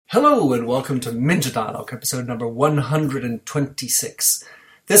Hello and welcome to Minter Dialogue, episode number 126.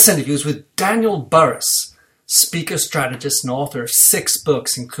 This interview is with Daniel Burrus, speaker, strategist, and author of 6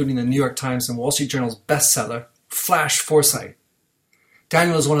 books, including the New York Times and Wall Street Journal's bestseller, Flash Foresight.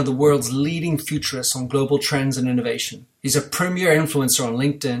 Daniel is one of the world's leading futurists on global trends and innovation. He's a premier influencer on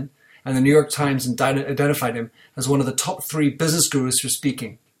LinkedIn, and the New York Times identified him as one of the top 3 business gurus for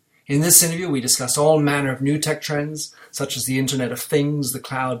speaking. In this interview, we discuss all manner of new tech trends, such as the Internet of Things, the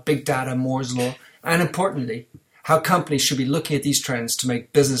cloud, big data, Moore's Law, and importantly, how companies should be looking at these trends to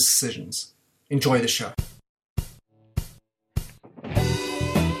make business decisions. Enjoy the show.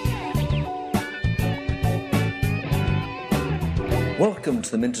 Welcome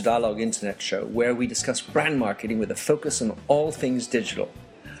to the Minter Dialogue Internet Show, where we discuss brand marketing with a focus on all things digital.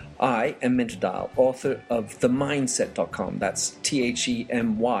 I am Minter Dial, author of TheMyndset.com, that's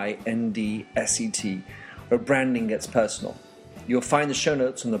TheMyndset, where branding gets personal. You'll find the show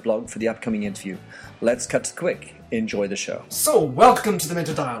notes on the blog for the upcoming interview. Let's cut to the quick. Enjoy the show. So, welcome to the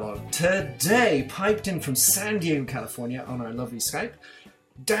Minter Dialogue. Today, piped in from San Diego, California, on our lovely Skype,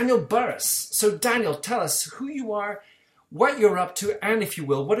 Daniel Burrus. So, Daniel, tell us who you are, what you're up to, and if you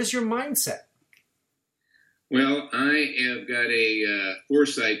will, what is your mindset? Well, I have got a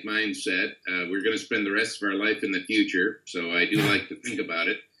foresight mindset. We're going to spend the rest of our life in the future, so I do like to think about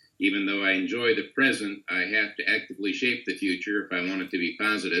it. Even though I enjoy the present, I have to actively shape the future if I want it to be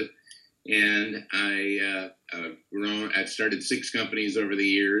positive. And I've started 6 companies over the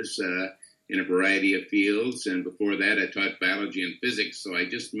years in a variety of fields, and before that I taught biology and physics, so I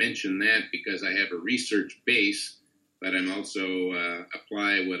just mentioned that because I have a research base, but I'm also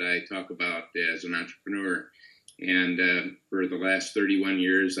apply what I talk about as an entrepreneur. And for the last 31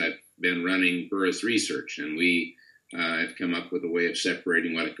 years, I've been running Burrus Research, and we have come up with a way of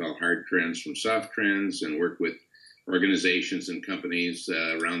separating what I call hard trends from soft trends, and work with organizations and companies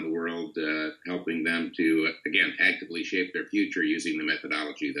around the world, helping them to, again, actively shape their future using the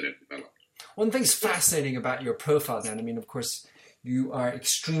methodology that I've developed. One thing's fascinating about your profile, Dan, of course, you are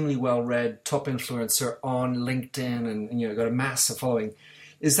extremely well-read, top influencer on LinkedIn, and got a massive following,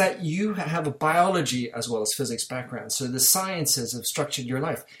 is that you have a biology as well as physics background. So the sciences have structured your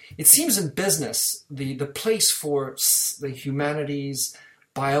life. It seems in business, the place for the humanities,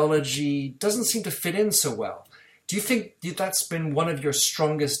 biology, doesn't seem to fit in so well. Do you think that's been one of your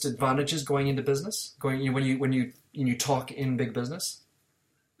strongest advantages going into business, when you talk in big business?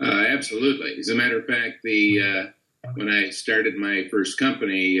 Absolutely. As a matter of fact, when I started my first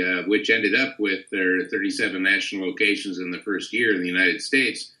company, which ended up with their 37 national locations in the first year in the United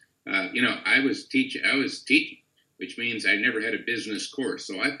States, I was teaching, which means I never had a business course.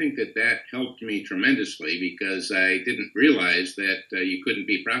 So I think that helped me tremendously, because I didn't realize that you couldn't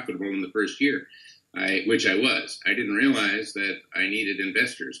be profitable in the first year, which I was. I didn't realize that I needed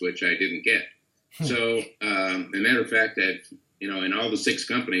investors, which I didn't get. So, as a matter of fact, in all the 6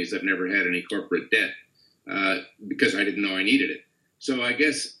 companies, I've never had any corporate debt. Because I didn't know I needed it. So I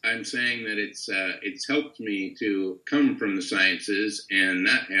guess I'm saying that it's helped me to come from the sciences and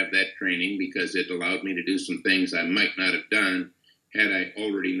not have that training, because it allowed me to do some things I might not have done had I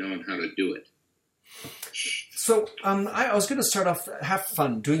already known how to do it. So I was going to start off, have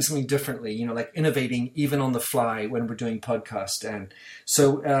fun, doing something differently, like innovating even on the fly when we're doing podcasts. And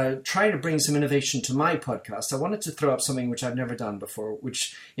so trying to bring some innovation to my podcast, I wanted to throw up something which I've never done before,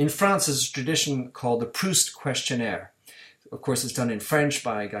 which in France is a tradition called the Proust Questionnaire. Of course, it's done in French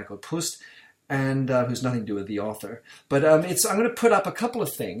by a guy called Proust, and who's nothing to do with the author. But I'm going to put up a couple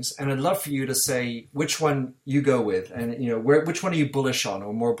of things, and I'd love for you to say which one you go with, and which one are you bullish on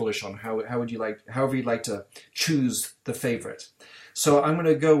or more bullish on? However you'd like to choose the favorite. So I'm going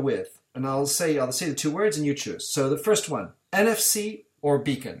to go with, and I'll say the 2 words, and you choose. So the first one, NFC or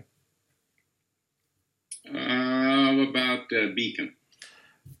Beacon? About Beacon.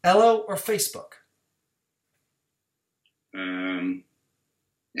 Ello or Facebook?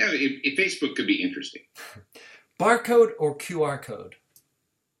 Yeah, if Facebook could be interesting. Barcode or QR code?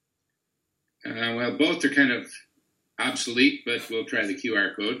 Well, both are kind of obsolete, but we'll try the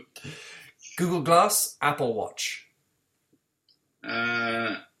QR code. Google Glass, Apple Watch?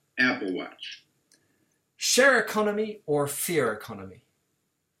 Apple Watch. Share economy or fear economy?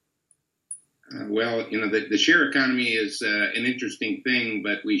 Well, the share economy is an interesting thing,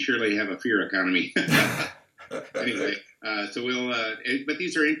 but we surely have a fear economy. Anyway, so we'll, but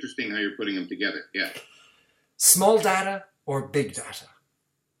these are interesting how you're putting them together. Yeah. Small data or big data?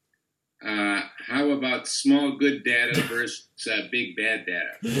 How about small good data versus big bad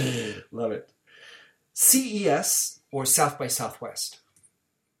data? Love it. CES or South by Southwest?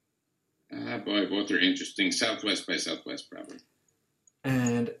 Boy, both are interesting. Southwest by Southwest, probably.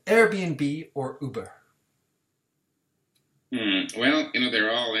 and Airbnb or Uber? Well,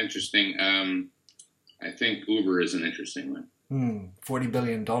 they're all interesting. I think Uber is an interesting one. $40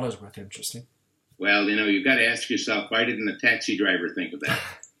 billion worth interesting. Well, you've got to ask yourself, why didn't the taxi driver think of that?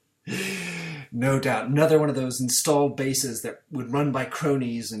 No doubt. Another one of those installed bases that would run by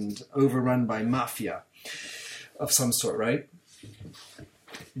cronies and overrun by mafia of some sort, right?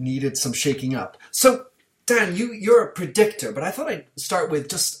 Needed some shaking up. So, Dan, you're a predictor, but I thought I'd start with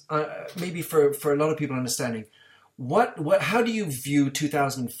just maybe for a lot of people understanding, how do you view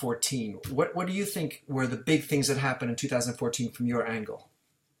 2014? What do you think were the big things that happened in 2014 from your angle?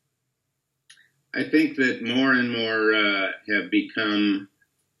 I think that more and more have become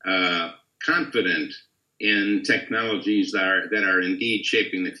confident in technologies that are indeed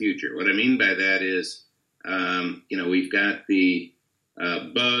shaping the future. What I mean by that is, we've got the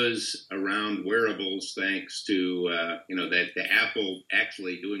buzz around wearables thanks to, that the Apple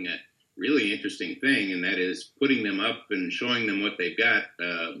actually doing a really interesting thing, and that is putting them up and showing them what they've got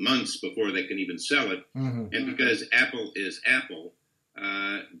months before they can even sell it. Mm-hmm. And because Apple is Apple,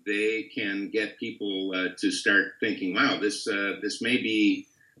 they can get people to start thinking, wow, this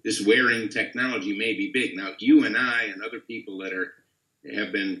wearing technology may be big. Now, you and I and other people that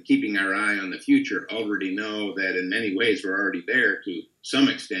have been keeping our eye on the future already know that in many ways we're already there to some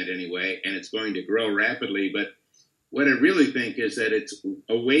extent anyway, and it's going to grow rapidly. But what I really think is that it's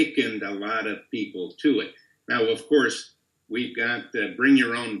awakened a lot of people to it. Now, of course, we've got bring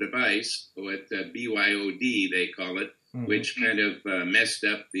your own device, what BYOD they call it, mm-hmm. which kind of messed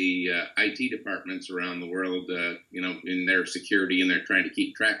up the IT departments around the world, in their security, and they're trying to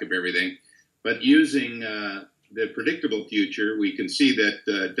keep track of everything. But using the predictable future, we can see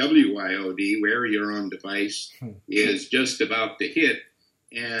that WYOD, wear your own device, is just about to hit.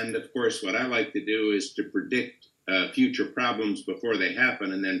 And, of course, what I like to do is to predict future problems before they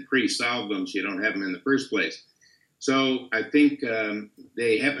happen and then pre-solve them so you don't have them in the first place. So I think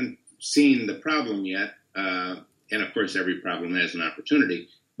they haven't seen the problem yet. And, of course, every problem has an opportunity.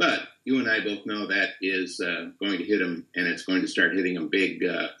 But you and I both know that is going to hit them, and it's going to start hitting them big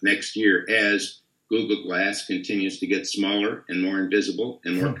next year as Google Glass continues to get smaller and more invisible,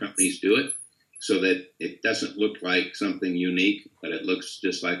 and more companies do it, so that it doesn't look like something unique, but it looks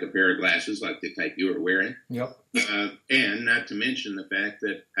just like a pair of glasses, like the type you were wearing. Yep. And not to mention the fact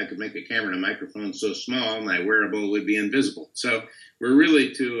that I could make a camera and a microphone so small, my wearable would be invisible. So we're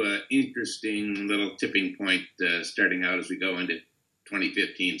really to an interesting little tipping point starting out as we go into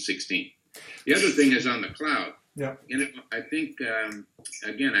 2015-16. The other thing is on the cloud. Yeah. I think,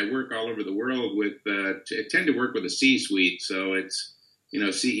 again, I work all over the world with, I tend to work with a C-suite, so it's,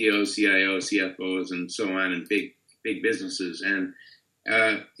 CEOs, CIOs, CFOs, and so on, and big businesses. And,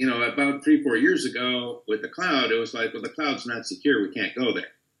 about 3-4 years ago with the cloud, it was like, well, the cloud's not secure. We can't go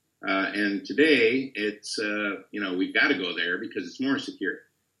there. And today it's, we've got to go there because it's more secure.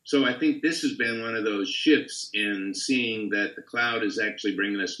 So I think this has been one of those shifts in seeing that the cloud is actually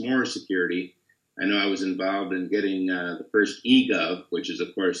bringing us more security. I know I was involved in getting the first eGov, which is,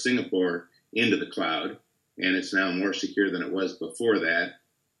 of course, Singapore, into the cloud, and it's now more secure than it was before that.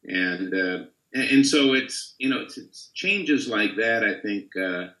 And so it's changes like that, I think,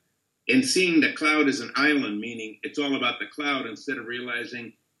 and seeing the cloud as an island, meaning it's all about the cloud instead of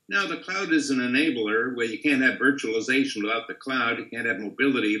realizing, no, the cloud is an enabler where you can't have virtualization without the cloud. You can't have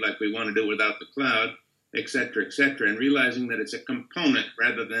mobility like we want to do without the cloud, et cetera, and realizing that it's a component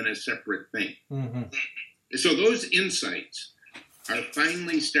rather than a separate thing. Mm-hmm. So those insights are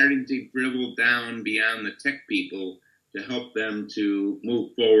finally starting to dribble down beyond the tech people to help them to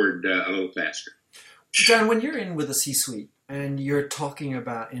move forward a little faster. John, when you're in with a C-suite and you're talking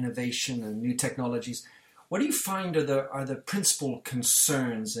about innovation and new technologies, what do you find are the principal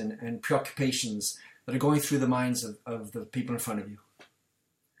concerns and preoccupations that are going through the minds of the people in front of you?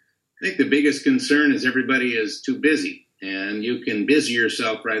 I think the biggest concern is everybody is too busy, and you can busy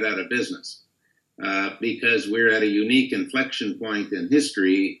yourself right out of business because we're at a unique inflection point in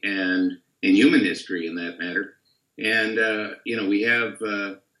history and in human history, in that matter. And, we have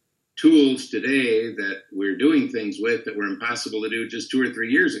tools today that we're doing things with that were impossible to do just 2 or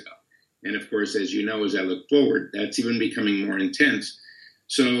 3 years ago. And, of course, as you know, as I look forward, that's even becoming more intense.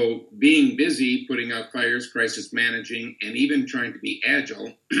 So being busy, putting out fires, crisis managing, and even trying to be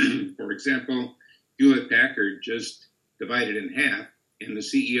agile. For example, Hewlett-Packard just divided in half, and the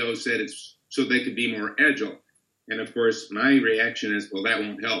CEO said it's so they could be more agile. And, of course, my reaction is, well, that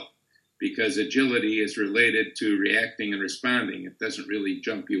won't help because agility is related to reacting and responding. It doesn't really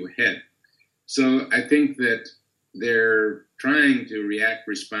jump you ahead. So I think that they're trying to react,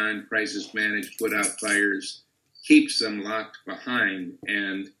 respond, crisis manage, put out fires, keeps them locked behind.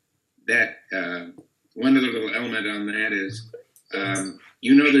 And that one other little element on that is,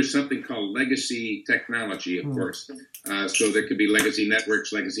 there's something called legacy technology, of course. So there could be legacy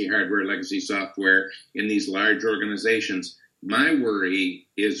networks, legacy hardware, legacy software in these large organizations. My worry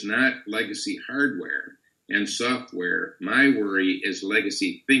is not legacy hardware and software. My worry is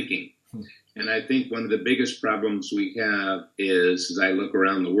legacy thinking. And I think one of the biggest problems we have is, as I look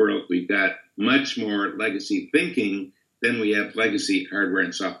around the world, we've got much more legacy thinking than we have legacy hardware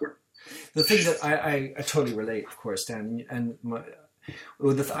and software. The thing that I totally relate, of course, Dan, and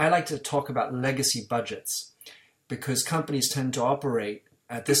I like to talk about legacy budgets, because companies tend to operate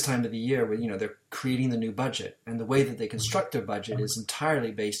at this time of the year where, they're creating the new budget, and the way that they construct their budget is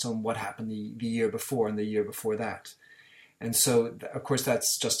entirely based on what happened the year before and the year before that. And so, of course,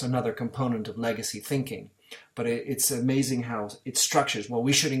 that's just another component of legacy thinking. But it's amazing how it structures. Well,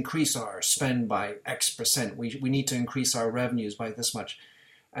 we should increase our spend by X percent. We need to increase our revenues by this much.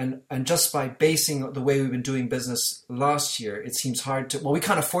 And just by basing the way we've been doing business last year, it seems hard to, we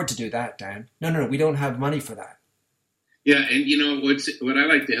can't afford to do that, Dan. No, we don't have money for that. Yeah, and what I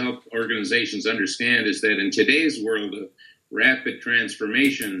like to help organizations understand is that in today's world of rapid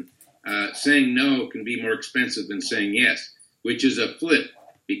transformation, saying no can be more expensive than saying yes, which is a flip.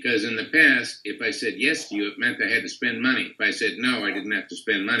 Because in the past, if I said yes to you, it meant I had to spend money. If I said no, I didn't have to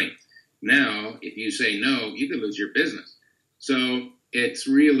spend money. Now, if you say no, you can lose your business. So it's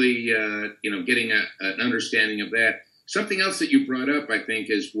really, getting an understanding of that. Something else that you brought up, I think,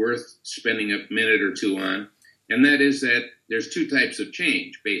 is worth spending a minute or two on, and that is that there's two types of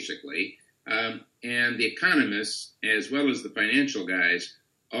change, basically. And the economists, as well as the financial guys,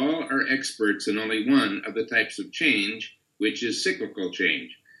 all are experts in only one of the types of change, which is cyclical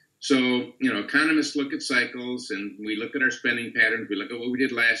change. So, economists look at cycles, and we look at our spending patterns. We look at what we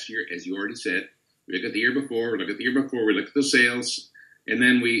did last year, as you already said. We look at the year before, we look at the year before, we look at the sales, and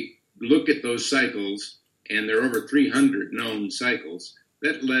then we look at those cycles, and there are over 300 known cycles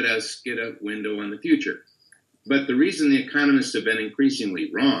that let us get a window on the future. But the reason the economists have been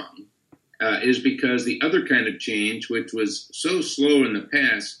increasingly wrong is because the other kind of change, which was so slow in the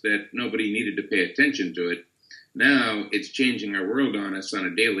past that nobody needed to pay attention to it, now it's changing our world on us on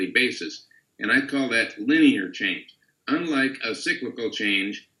a daily basis. And I call that linear change. Unlike a cyclical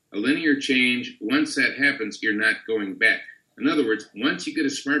change, a linear change, once that happens, you're not going back. In other words, once you get a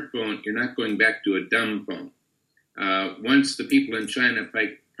smartphone, you're not going back to a dumb phone. Once the people in China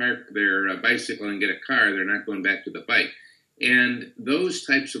park their bicycle and get a car, they're not going back to the bike. And those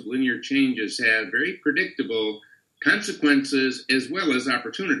types of linear changes have very predictable consequences as well as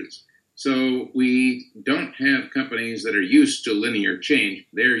opportunities. So we don't have companies that are used to linear change.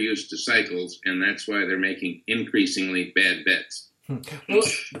 They're used to cycles, and that's why they're making increasingly bad bets. Well,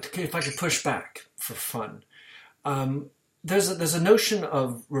 if I could push back for fun, there's a notion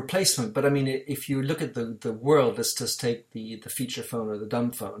of replacement. But I mean, if you look at the world, let's just take the feature phone or the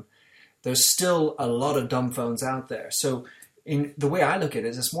dumb phone. There's still a lot of dumb phones out there. So in the way I look at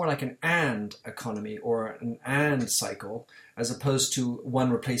it, it's more like an and economy or an and cycle, as opposed to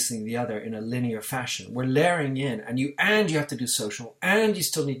one replacing the other in a linear fashion. We're layering in, and you have to do social, and you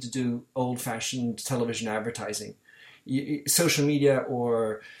still need to do old-fashioned television advertising. Social media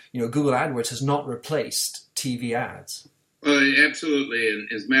or Google AdWords has not replaced TV ads. Well, absolutely. And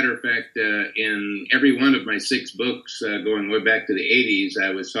as a matter of fact, in every one of my 6 books, going way back to the 80s, I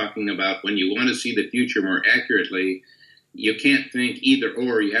was talking about when you want to see the future more accurately, you can't think either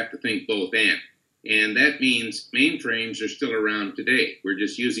or, you have to think both and. And that means mainframes are still around today. We're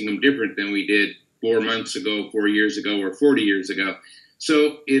just using them different than we did 4 months ago, 4 years ago, or 40 years ago.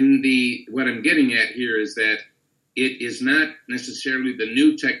 So what I'm getting at here is that it is not necessarily the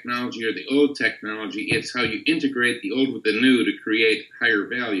new technology or the old technology. It's how you integrate the old with the new to create higher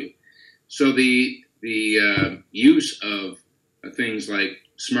value. So the use of things like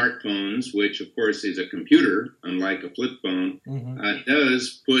smartphones, which of course is a computer, unlike a flip phone,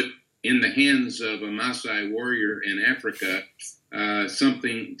 does put in the hands of a Maasai warrior in Africa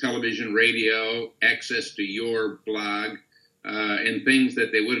something, television, radio, access to your blog, and things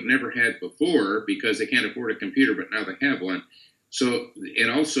that they would have never had before because they can't afford a computer, but now they have one. So,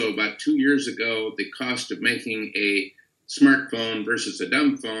 and also about 2 years ago, the cost of making a smartphone versus a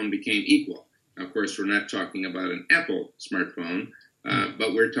dumb phone became equal. Now, of course, we're not talking about an Apple smartphone,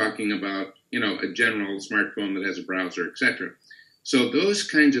 but we're talking about, a general smartphone that has a browser, etc. So those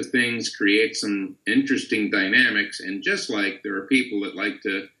kinds of things create some interesting dynamics. And just like there are people that like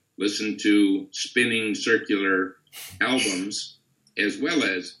to listen to spinning circular albums as well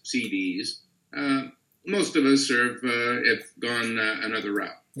as CDs, most of us have gone another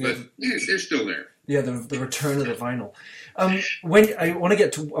route. But they're still there. Yeah, the return of the vinyl. When I want to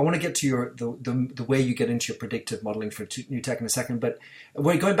get to your the way you get into your predictive modeling for new tech in a second. But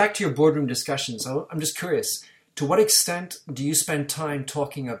going back to your boardroom discussions, I'm just curious: to what extent do you spend time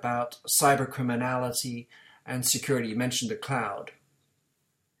talking about cyber criminality and security? You mentioned the cloud.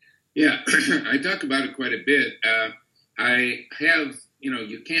 Yeah, I talk about it quite a bit. I have,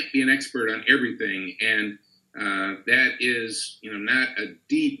 you can't be an expert on everything, and that is, not a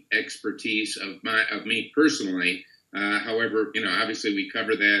deep expertise of me personally. However, obviously we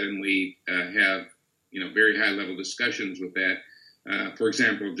cover that, and we have, very high level discussions with that. For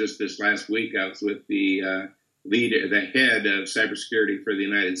example, just this last week, I was with the head of cybersecurity for the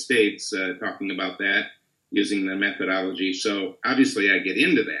United States, talking about that using the methodology. So obviously, I get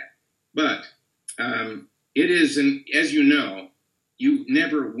into that, but it is, as you know, you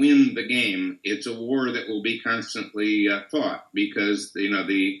never win the game. It's a war that will be constantly fought because,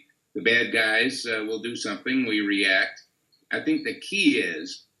 the bad guys will do something, we react. I think the key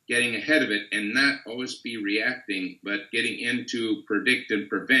is getting ahead of it and not always be reacting, but getting into predict and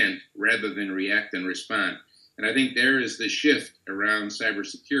prevent rather than react and respond. And I think there is the shift around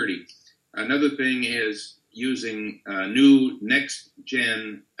cybersecurity. Another thing is using new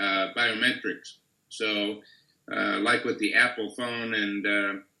next-gen biometrics. So like with the Apple phone, and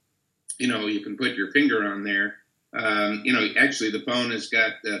you can put your finger on there. Actually, the phone has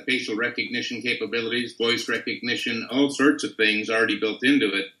got facial recognition capabilities, voice recognition, all sorts of things already built into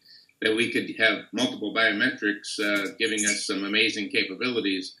it that we could have multiple biometrics giving us some amazing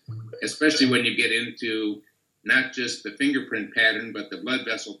capabilities, especially when you get into not just the fingerprint pattern, but the blood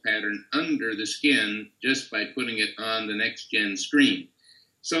vessel pattern under the skin just by putting it on the next-gen screen.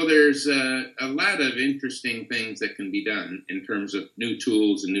 So there's a lot of interesting things that can be done in terms of new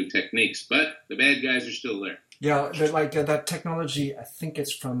tools and new techniques, but the bad guys are still there. Yeah, like that technology, I think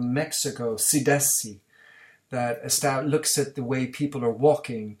it's from Mexico, CIDESI, that looks at the way people are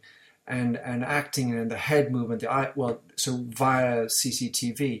walking and acting and the head movement, so via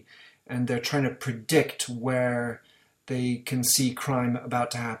CCTV, and they're trying to predict where they can see crime about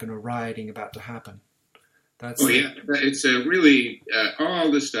to happen or rioting about to happen. It's really,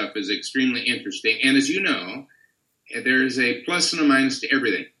 all this stuff is extremely interesting. And as you know, there's a plus and a minus to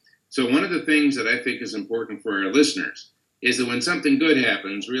everything. So one of the things that I think is important for our listeners is that when something good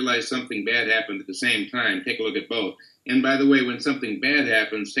happens, realize something bad happened at the same time. Take a look at both. And by the way, when something bad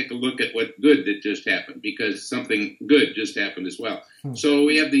happens, take a look at what good that just happened, because something good just happened as well. So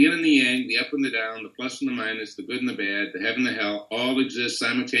we have the yin and the yang, the up and the down, the plus and the minus, the good and the bad, the heaven and the hell, all exist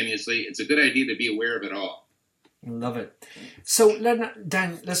simultaneously. It's a good idea to be aware of it all. Love it. So,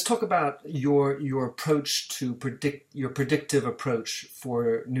 Dan, let's talk about your approach to your predictive approach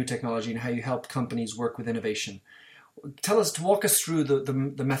for new technology and how you help companies work with innovation. Walk us through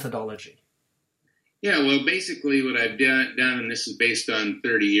the methodology. Yeah, well, basically what I've done, and this is based on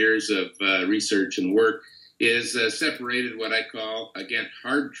 30 years of research and work, is separated what I call, again,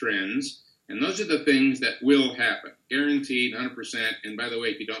 hard trends. And those are the things that will happen, guaranteed, 100%. And by the way,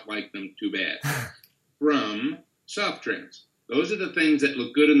 if you don't like them, too bad. From soft trends. Those are the things that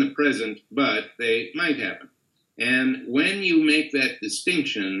look good in the present, but they might happen. And when you make that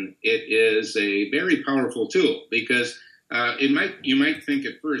distinction, it is a very powerful tool, because you might think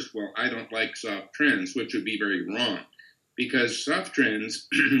at first, well, I don't like soft trends, which would be very wrong, because soft trends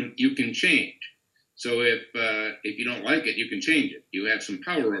you can change. So if you don't like it, you can change it. You have some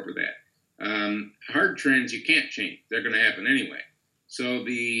power over that. Hard trends you can't change; they're going to happen anyway. So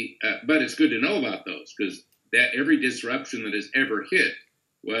but it's good to know about those, because that every disruption that has ever hit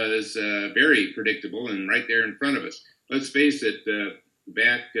was very predictable and right there in front of us. Let's face it,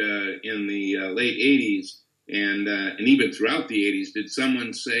 back in the late 80s and even throughout the 80s, did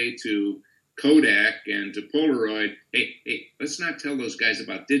someone say to Kodak and to Polaroid, hey, let's not tell those guys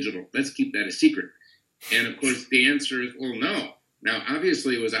about digital. Let's keep that a secret. And, of course, the answer is, well, no. Now,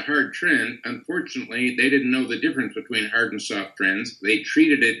 obviously, it was a hard trend. Unfortunately, they didn't know the difference between hard and soft trends. They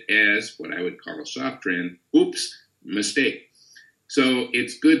treated it as what I would call a soft trend. Oops, mistake. So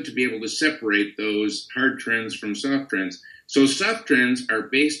it's good to be able to separate those hard trends from soft trends. So soft trends are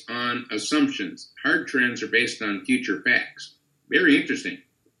based on assumptions. Hard trends are based on future facts. Very interesting.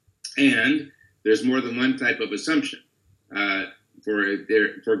 And there's more than one type of assumption.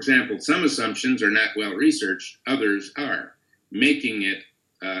 For example, some assumptions are not well researched. Others are, making it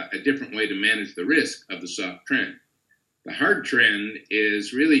a different way to manage the risk of the soft trend. The hard trend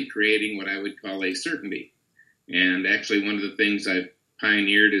is really creating what I would call a certainty. And actually, one of the things I've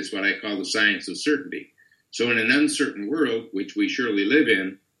pioneered is what I call the science of certainty. So in an uncertain world, which we surely live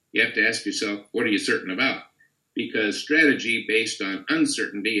in, you have to ask yourself, what are you certain about? Because strategy based on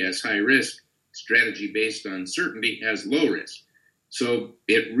uncertainty has high risk. strategy based on certainty has low risk. So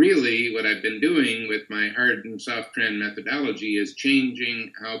it really, what I've been doing with my hard and soft trend methodology is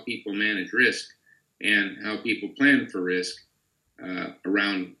changing how people manage risk and how people plan for risk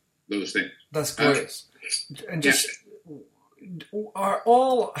around those things. That's great. And just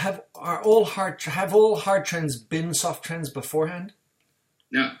have all hard trends been soft trends beforehand?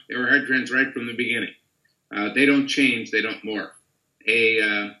 No, they were hard trends right from the beginning. They don't change, they don't morph.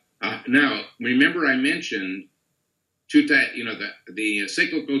 Now, remember I mentioned two types, the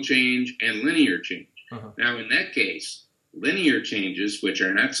cyclical change and linear change. Uh-huh. Now, in that case, linear changes, which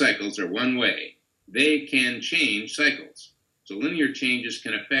are not cycles, are one way. They can change cycles. So linear changes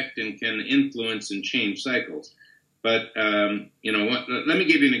can affect and can influence and change cycles. But, let me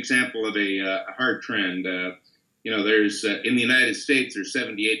give you an example of a hard trend. There's in the United States, there's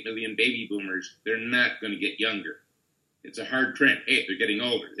 78 million baby boomers. They're not going to get younger. It's a hard trend. Hey, they're getting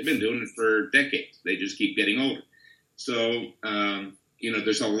older. They've been doing it for decades. They just keep getting older. So,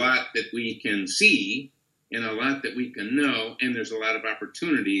 there's a lot that we can see and a lot that we can know, and there's a lot of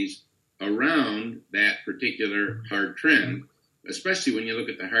opportunities around that particular hard trend, especially when you look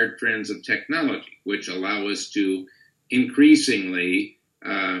at the hard trends of technology, which allow us to increasingly,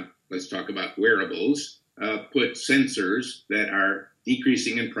 let's talk about wearables, put sensors that are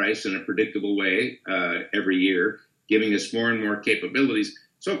decreasing in price in a predictable way every year, giving us more and more capabilities.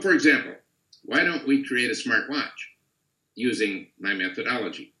 So, for example, why don't we create a smartwatch using my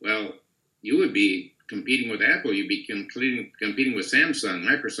methodology? Well, you would be competing with Apple. You'd be competing with Samsung,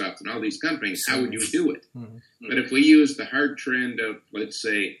 Microsoft, and all these companies. How would you do it? Mm-hmm. But if we use the hard trend of, let's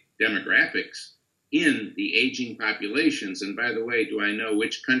say, demographics in the aging populations, and by the way, do I know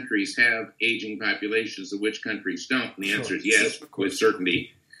which countries have aging populations and which countries don't? And the answer is yes, with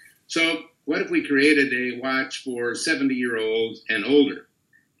certainty. So what if we created a watch for 70-year-olds and older?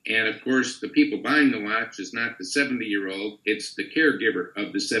 And, of course, the people buying the watch is not the 70-year-old. It's the caregiver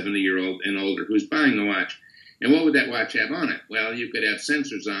of the 70-year-old and older who's buying the watch. And what would that watch have on it? Well, you could have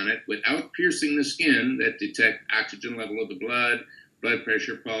sensors on it without piercing the skin that detect oxygen level of the blood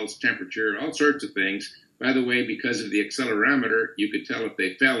pressure, pulse, temperature, all sorts of things. By the way, because of the accelerometer, you could tell if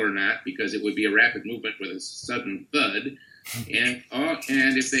they fell or not because it would be a rapid movement with a sudden thud. And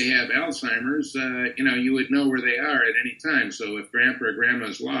if they have Alzheimer's, you would know where they are at any time. So if grandpa or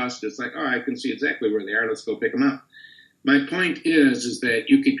grandma's lost, it's like, I can see exactly where they are. Let's go pick them up. My point is that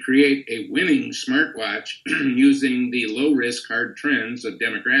you could create a winning smartwatch using the low-risk hard trends of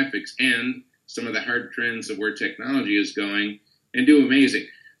demographics and some of the hard trends of where technology is going and do amazing.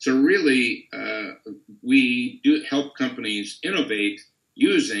 So really, we do help companies innovate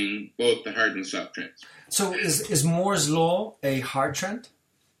using both the hard and soft trends. So is Moore's Law a hard trend?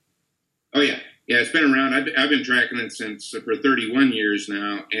 Oh, yeah. Yeah, it's been around. I've been tracking it for 31 years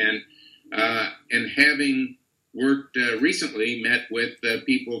now. And having worked recently, met with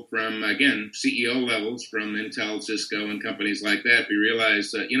people from, again, CEO levels from Intel, Cisco, and companies like that, we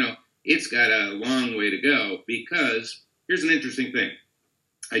realized that, it's got a long way to go because here's an interesting thing.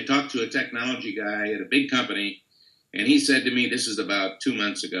 I talked to a technology guy at a big company, and he said to me, this is about 2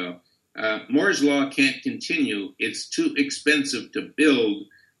 months ago, Moore's Law can't continue. It's too expensive to build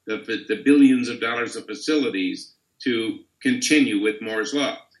the billions of dollars of facilities to continue with Moore's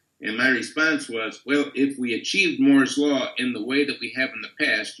Law. And my response was, well, if we achieved Moore's Law in the way that we have in the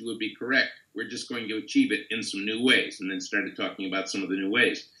past, you would be correct. We're just going to achieve it in some new ways. And then started talking about some of the new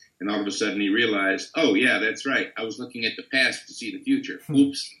ways. And all of a sudden he realized, oh, yeah, that's right. I was looking at the past to see the future.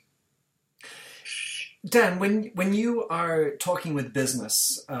 Oops. Dan, when you are talking with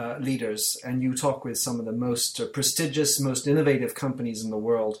business leaders and you talk with some of the most prestigious, most innovative companies in the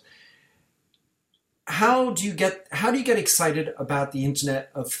world, how do you get excited about the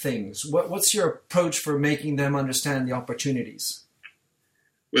Internet of Things? What's your approach for making them understand the opportunities?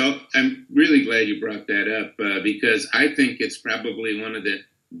 Well, I'm really glad you brought that up because I think it's probably one of the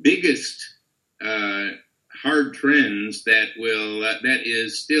biggest hard trends that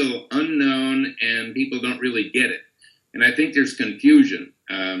is still unknown and people don't really get it. And I think there's confusion.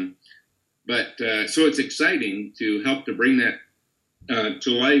 So it's exciting to help to bring that to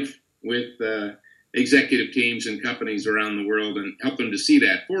life with executive teams and companies around the world and help them to see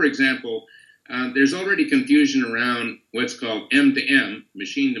that. For example, there's already confusion around what's called M2M,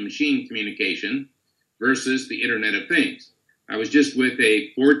 machine-to-machine communication, versus the Internet of Things. I was just with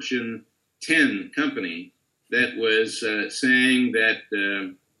a Fortune 10 company that was saying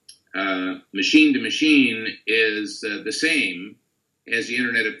that machine-to-machine is the same as the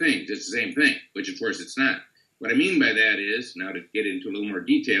Internet of Things. It's the same thing, which of course it's not. What I mean by that is, now to get into a little more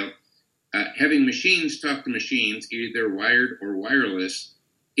detail, having machines talk to machines, either wired or wireless,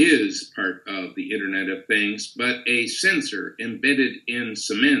 is part of the Internet of Things, but a sensor embedded in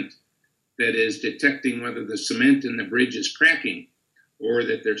cement that is detecting whether the cement in the bridge is cracking or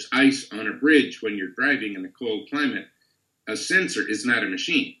that there's ice on a bridge when you're driving in a cold climate. A sensor is not a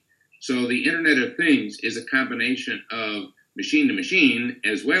machine. So the Internet of Things is a combination of machine to machine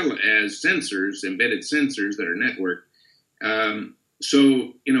as well as sensors, embedded sensors that are networked.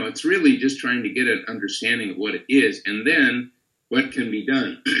 So, it's really just trying to get an understanding of what it is and then what can be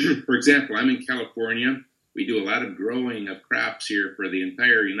done. For example, I'm in California. We do a lot of growing of crops here for the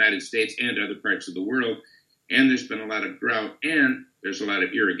entire United States and other parts of the world. And there's been a lot of drought and there's a lot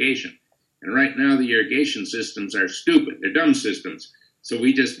of irrigation. And right now the irrigation systems are stupid. They're dumb systems. So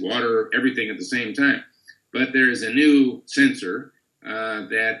we just water everything at the same time. But there is a new sensor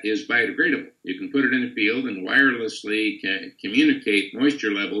that is biodegradable. You can put it in a field and wirelessly communicate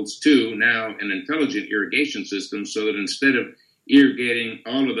moisture levels to now an intelligent irrigation system so that instead of irrigating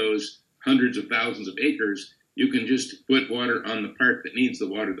all of those hundreds of thousands of acres, you can just put water on the part that needs the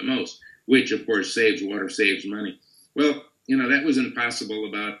water the most, which of course saves water, saves money. Well, that was impossible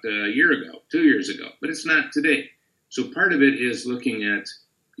about a year ago, 2 years ago, but it's not today. So part of it is looking at,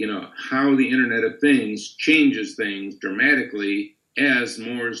 how the Internet of Things changes things dramatically as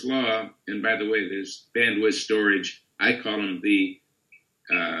Moore's Law, and by the way, there's bandwidth storage. I call them the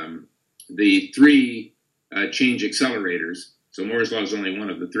three change accelerators. So Moore's Law is only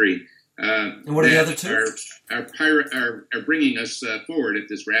one of the three. And what are the other two? Are bringing us forward at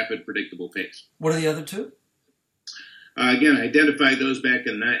this rapid, predictable pace. What are the other two? Again, I identified those back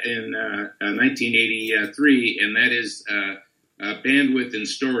in 1983, and that is bandwidth and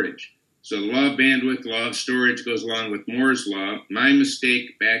storage. So the law of bandwidth, law of storage goes along with Moore's Law. My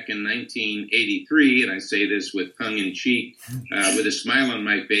mistake back in 1983, and I say this with tongue-in-cheek, with a smile on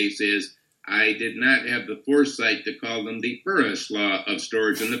my face, is I did not have the foresight to call them the Burris Law of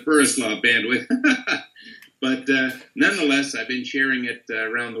storage and the Burris Law of bandwidth. But nonetheless, I've been sharing it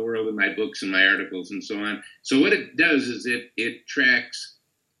around the world in my books and my articles and so on. So what it does is it tracks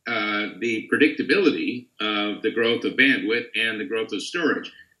the predictability of the growth of bandwidth and the growth of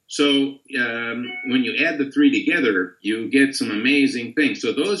storage. So when you add the three together, you get some amazing things.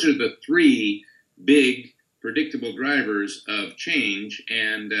 So those are the three big predictable drivers of change.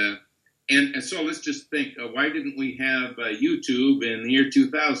 And so let's just think, why didn't we have YouTube in the year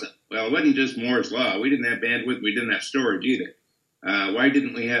 2000? Well, it wasn't just Moore's Law. We didn't have bandwidth. We didn't have storage either. Why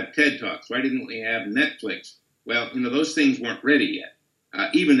didn't we have TED Talks? Why didn't we have Netflix? Well, those things weren't ready yet.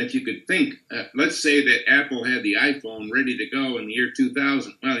 Even if you could think, let's say that Apple had the iPhone ready to go in the year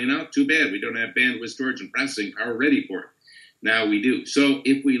 2000. Well, too bad. We don't have bandwidth, storage, and processing power ready for it. Now we do. So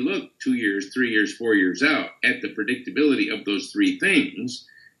if we look 2 years, 3 years, 4 years out at the predictability of those three things,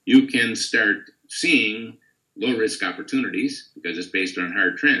 you can start seeing low-risk opportunities because it's based on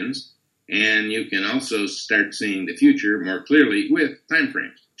hard trends, and you can also start seeing the future more clearly with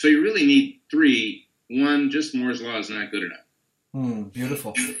timeframes. So you really need three. One, just Moore's Law is not good enough.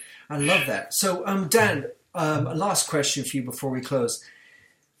 Beautiful. I love that. So, Dan, a last question for you before we close.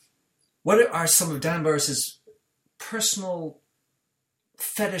 What are some of Dan Burris's personal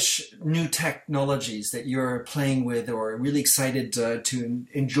fetish new technologies that you're playing with or really excited to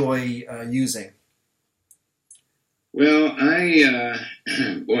enjoy using? Well, I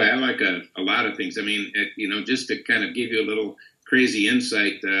like a lot of things. I mean, just to kind of give you a little crazy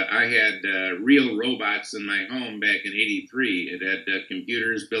insight, I had real robots in my home back in '83. It had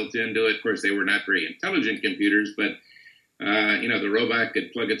computers built into it. Of course, they were not very intelligent computers, but the robot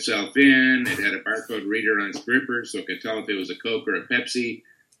could plug itself in. It had a barcode reader on its gripper, so it could tell if it was a Coke or a Pepsi.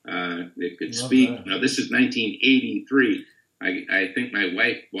 It could speak. That. Now, this is 1983. I think my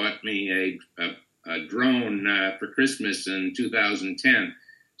wife bought me a drone for Christmas in 2010.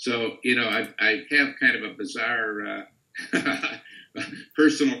 So, I have kind of a bizarre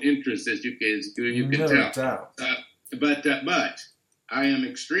personal interest, as you can tell. But I am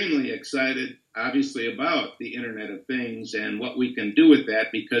extremely excited, obviously, about the Internet of Things and what we can do with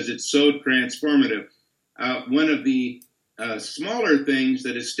that because it's so transformative. One of the smaller things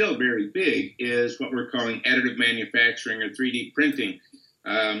that is still very big is what we're calling additive manufacturing or 3D printing.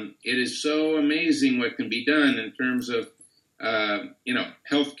 It is so amazing what can be done in terms of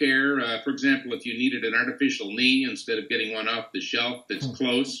healthcare. For example, if you needed an artificial knee, instead of getting one off the shelf that's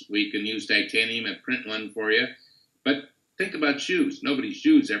close, we can use titanium and print one for you. But think about shoes. Nobody's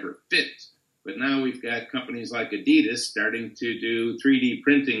shoes ever fit. But now we've got companies like Adidas starting to do 3D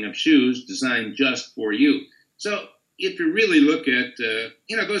printing of shoes designed just for you. So if you really look at,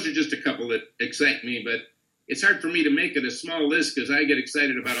 those are just a couple that excite me, but it's hard for me to make it a small list because I get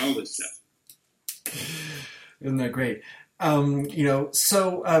excited about all this stuff. Isn't that great?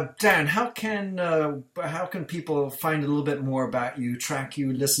 Dan, how can people find a little bit more about you, track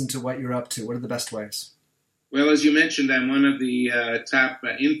you, listen to what you're up to? What are the best ways? Well, as you mentioned, I'm one of the top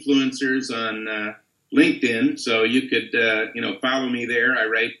influencers on LinkedIn, so you could, follow me there. I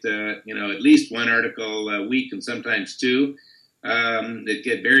write, at least one article a week and sometimes two that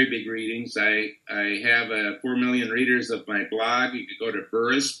get very big readings. I have 4 million readers of my blog. You could go to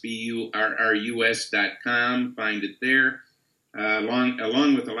Burrus, BURRUS.com, find it there,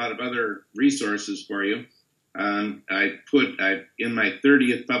 along with a lot of other resources for you. In my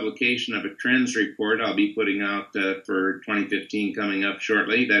 30th publication of a trends report I'll be putting out for 2015 coming up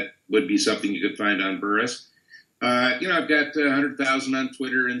shortly. That would be something you could find on Burrus. I've got 100,000 on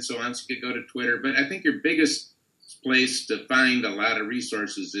Twitter and so on, so you could go to Twitter. But I think your biggest place to find a lot of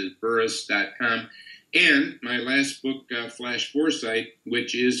resources is Burrus.com. And my last book, Flash Foresight,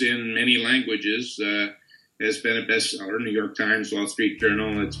 which is in many languages, has been a bestseller, New York Times, Wall Street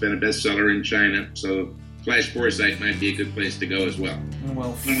Journal. It's been a bestseller in China. So Flash Foresight might be a good place to go as well.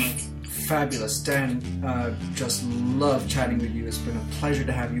 Well, fabulous. Dan, just love chatting with you. It's been a pleasure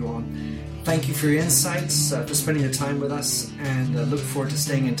to have you on. Thank you for your insights, for spending the time with us, and look forward to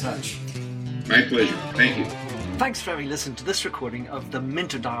staying in touch. My pleasure. Thank you. Thanks for having listened to this recording of the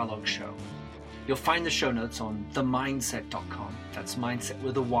Minter Dialogue Show. You'll find the show notes on themindset.com. That's mindset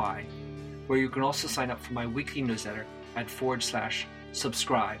with a Y, where you can also sign up for my weekly newsletter at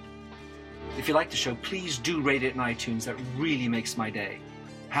 /subscribe. If you like the show, please do rate it in iTunes. That really makes my day.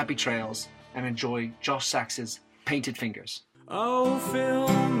 Happy trails, and enjoy Josh Sachs's Painted Fingers. Oh, fill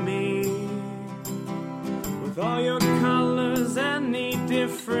me with all your colors, any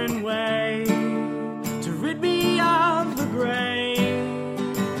different way to rid me of the gray,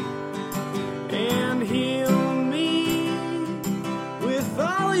 and heal me with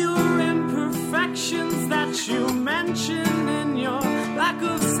all your imperfections that you mention in your lack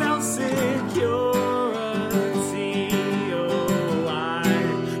of self-security. Oh,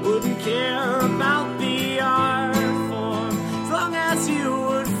 I wouldn't care about the art form as long as you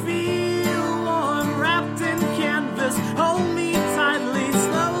would feel warm, wrapped in canvas. Hold me tightly,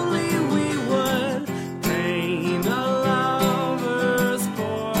 slowly we would paint a lover's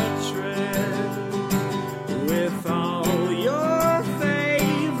portrait with all your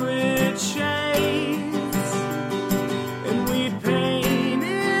favorite shades, and we'd paint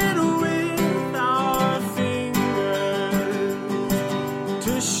it with our fingers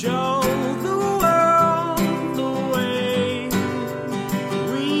to show the world the way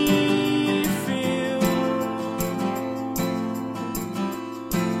we feel.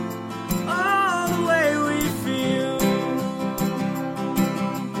 Oh, the way we feel.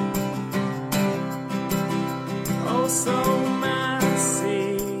 Oh, so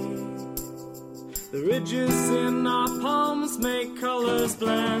messy. The ridges in our palms make colors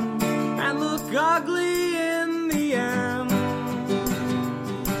blend and look ugly in the end,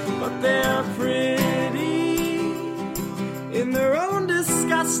 but they're pretty in their own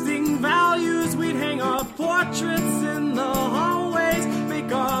disgusting values. We'd hang our portraits in the hallways,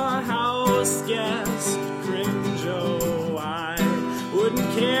 make our house guest cringe. Oh, I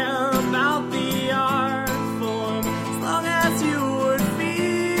wouldn't care about the art form as long as you would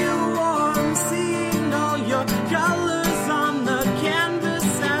feel warm, seeing all your colors on the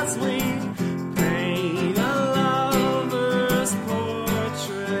canvas as we paint a lover's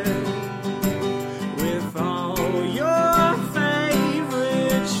portrait with all your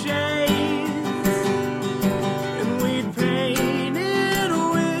favorite shades, and we'd paint it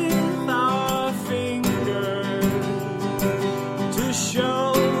with our fingers to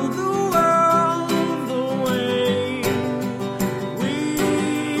show the world the way we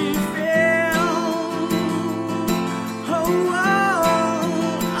feel. Oh,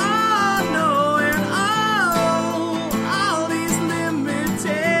 knowing all these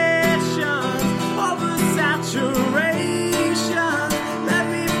limitations, oversaturation. Let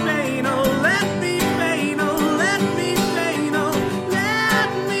me paint, oh, let me paint, oh, let me paint, oh, let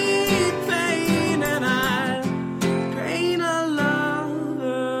me paint, and I paint a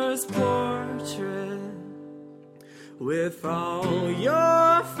lover's portrait with all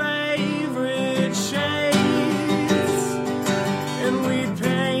your favorite shades, and we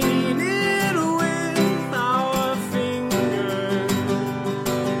paint it with our fingers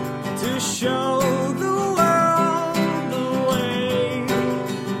to show the world the way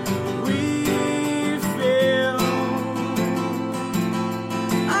we feel.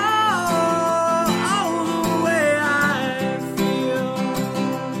 Oh, the way I feel.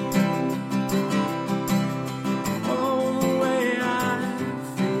 Oh, the way I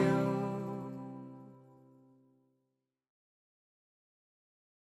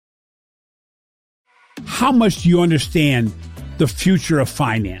how much do you understand the future of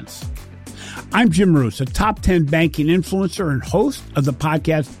finance? I'm Jim Roos, a top 10 banking influencer and host of the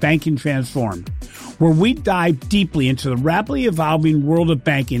podcast Banking Transformed, where we dive deeply into the rapidly evolving world of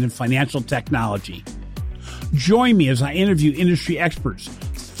banking and financial technology. Join me as I interview industry experts,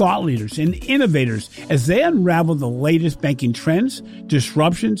 thought leaders, and innovators as they unravel the latest banking trends,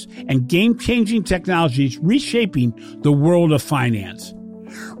 disruptions, and game-changing technologies reshaping the world of finance.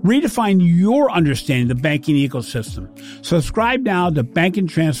 Redefine your understanding of the banking ecosystem. Subscribe now to Banking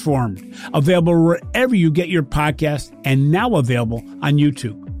Transformed, available wherever you get your podcasts and now available on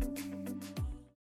YouTube.